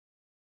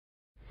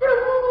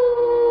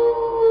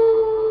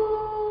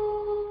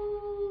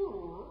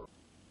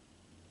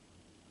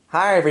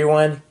Hi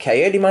everyone,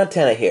 Coyote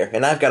Montana here,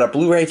 and I've got a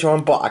Blu-ray to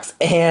unbox,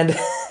 and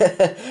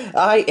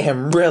I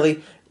am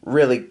really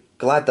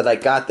glad that I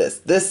got this.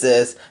 This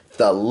is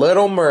The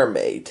Little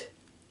Mermaid.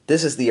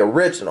 This is the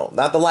original,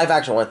 not the live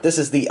action one. This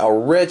is the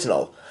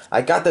original.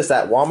 I got this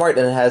at Walmart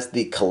and it has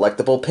the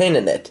collectible pin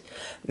in it.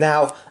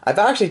 Now, I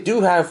actually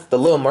do have The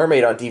Little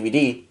Mermaid on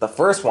DVD, the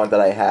first one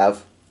that I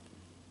have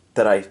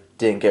that I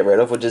didn't get rid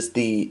of, which is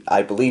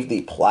I believe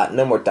the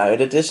Platinum or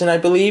Diamond Edition, I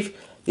believe.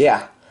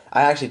 Yeah.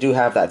 I actually do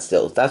have that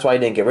still. That's why I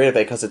didn't get rid of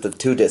it, because it's a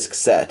 2-disc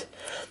set.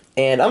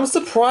 And I'm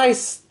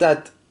surprised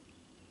that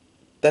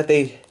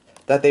they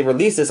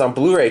released this on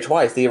Blu-ray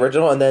twice, the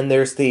original, and then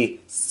there's the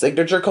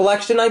Signature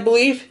Collection, I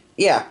believe.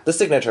 Yeah, the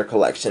Signature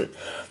Collection.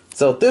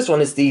 So this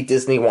one is the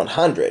Disney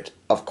 100,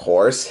 of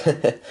course.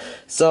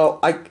 So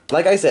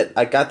like I said,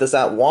 I got this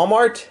at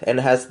Walmart and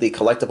it has the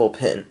collectible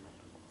pin.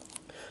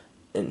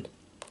 And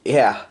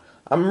yeah,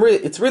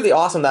 it's really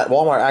awesome that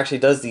Walmart actually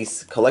does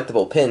these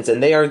collectible pins,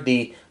 and they are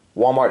the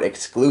Walmart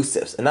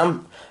exclusives, and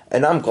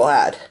I'm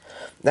glad.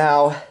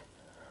 Now,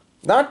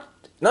 not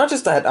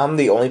just that I'm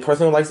the only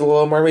person who likes The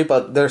Little Mermaid,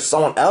 but there's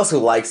someone else who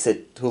loves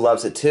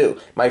it too.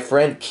 My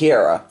friend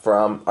Ciara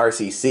from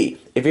RCC.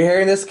 If you're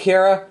hearing this,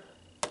 Ciara,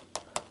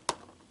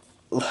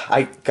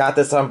 I got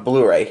this on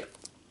Blu-ray.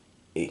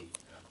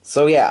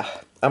 So yeah,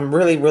 I'm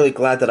really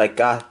glad that I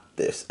got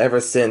this. Ever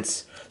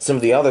since some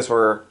of the others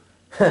were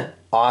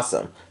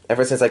awesome.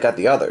 Ever since I got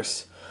the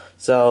others,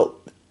 so.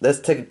 Let's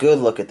take a good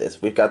look at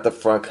this. We've got the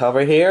front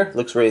cover here.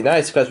 Looks really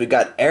nice because we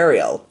got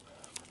Ariel.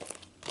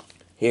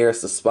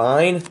 Here's the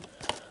spine.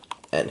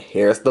 And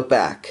here's the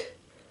back.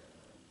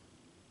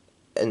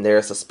 And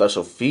there's a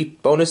special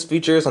bonus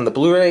features on the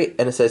Blu-ray.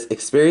 And it says,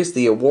 experience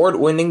the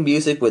award-winning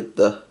music with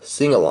the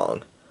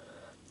sing-along.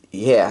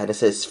 Yeah, and it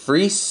says,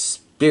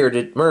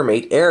 free-spirited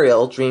mermaid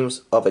Ariel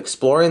dreams of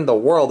exploring the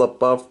world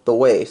above the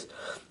waves.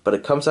 But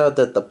it comes out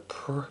that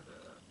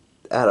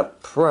at a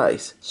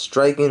price,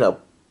 striking a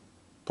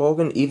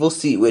broken evil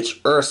sea witch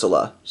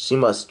Ursula. She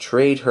must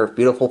trade her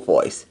beautiful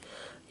voice.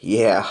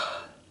 Yeah,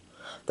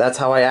 that's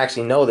how I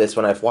actually know this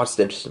when I've watched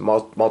it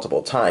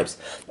multiple times.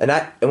 And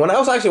when I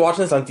was actually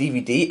watching this on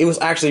DVD, it was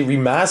actually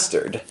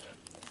remastered.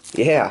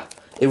 Yeah,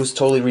 it was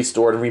totally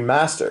restored and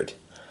remastered.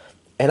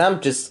 And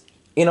I'm just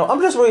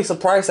really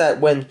surprised that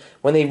when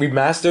they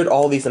remastered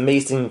all these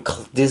amazing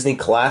Disney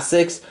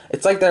classics,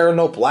 it's like there are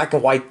no black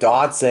and white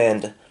dots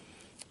and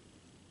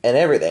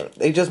everything.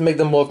 They just make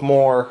them look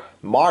more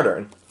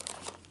modern.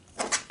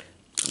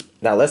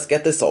 Now let's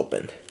get this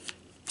open.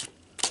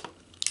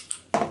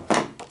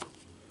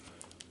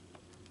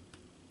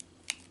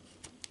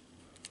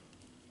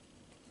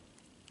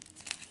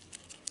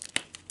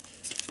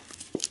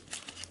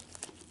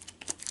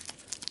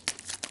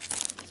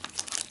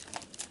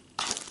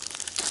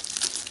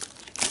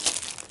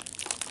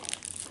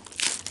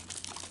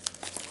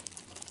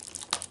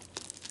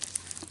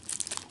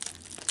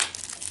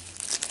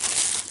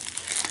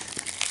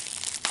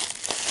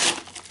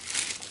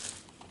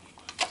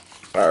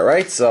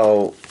 Alright,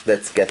 so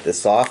let's get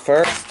this off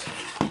first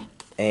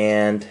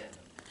and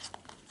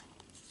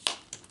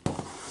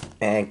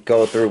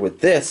go through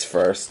with this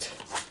first.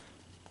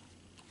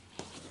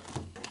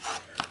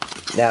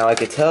 Now I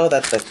can tell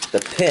that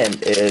the pin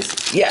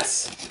is,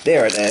 yes,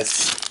 there it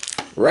is,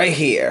 right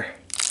here.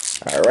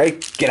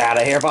 Alright, get out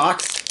of here,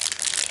 box.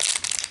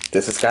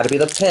 This has got to be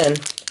the pin.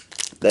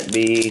 Let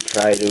me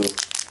try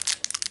to...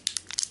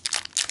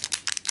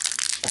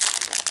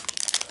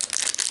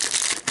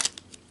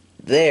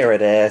 There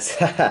it is.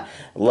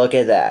 Look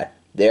at that.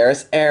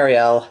 There's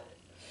Ariel.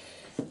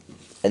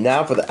 And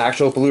now for the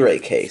actual Blu-ray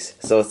case.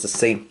 So it's the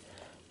same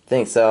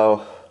thing.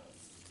 So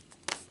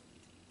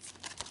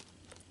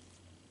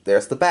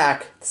there's the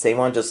back. Same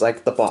one, just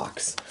like the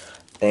box.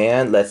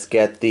 And let's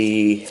get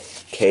the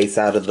case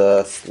out of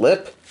the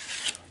slip.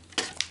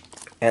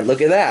 And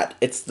look at that.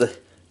 It's the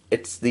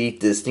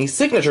Disney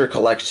Signature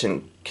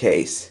Collection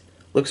case.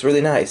 Looks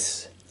really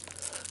nice.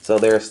 So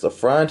there's the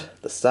front,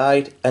 the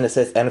side, and it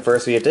says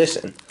Anniversary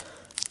Edition.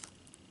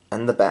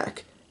 And the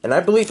back. And I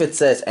believe it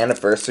says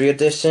Anniversary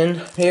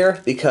Edition here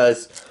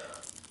because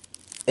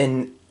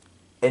in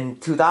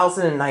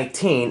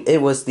 2019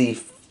 it was the,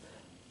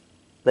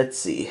 let's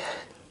see,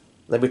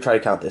 let me try to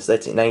count this.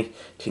 Let's see,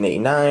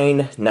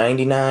 1989,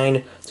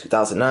 99,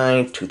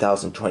 2009,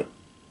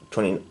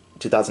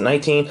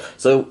 2019.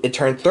 So it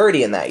turned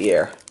 30 in that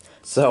year.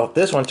 So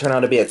this one turned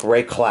out to be a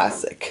great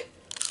classic.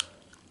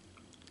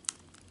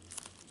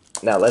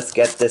 Now let's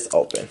get this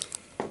open.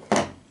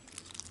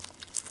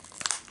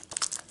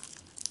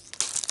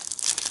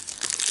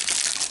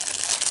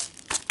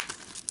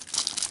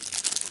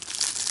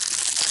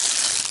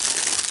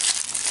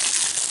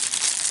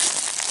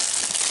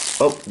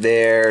 Oh,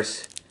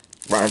 there's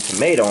Rotten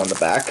Tomato on the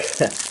back.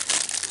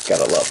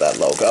 Gotta love that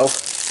logo.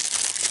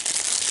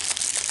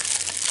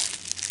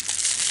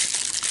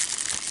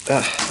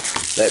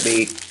 Let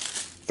me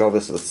throw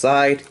this to the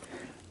side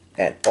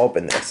and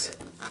open this.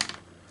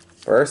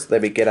 First,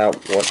 let me get out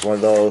one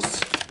of those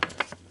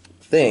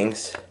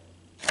things.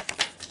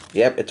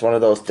 Yep, it's one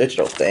of those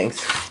digital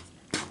things.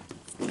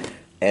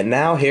 And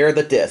now here are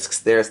the discs.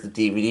 There's the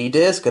DVD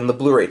disc and the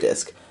Blu-ray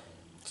disc.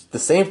 The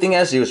same thing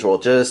as usual,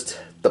 just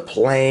the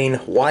plain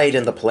white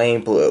and the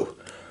plain blue.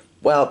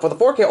 Well, for the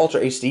 4K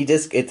Ultra HD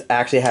disc, it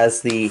actually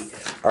has the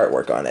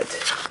artwork on it.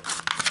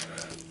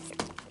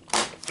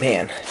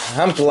 Man,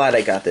 I'm glad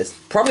I got this.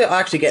 Probably I'll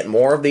actually get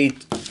more of the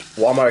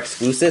Walmart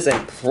exclusives,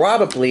 and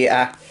probably,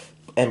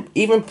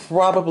 even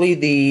probably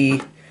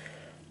the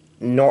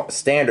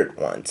standard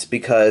ones,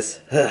 because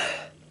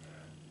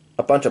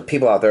a bunch of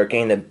people out there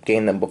gain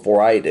them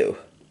before I do.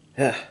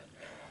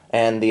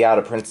 And the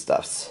out-of-print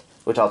stuffs,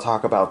 which I'll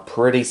talk about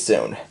pretty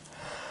soon.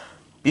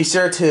 Be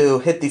sure to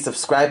hit the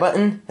subscribe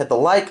button, hit the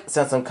like,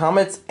 send some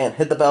comments, and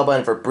hit the bell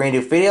button for brand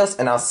new videos,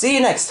 and I'll see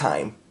you next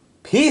time.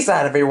 Peace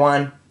out,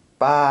 everyone.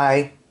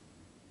 Bye.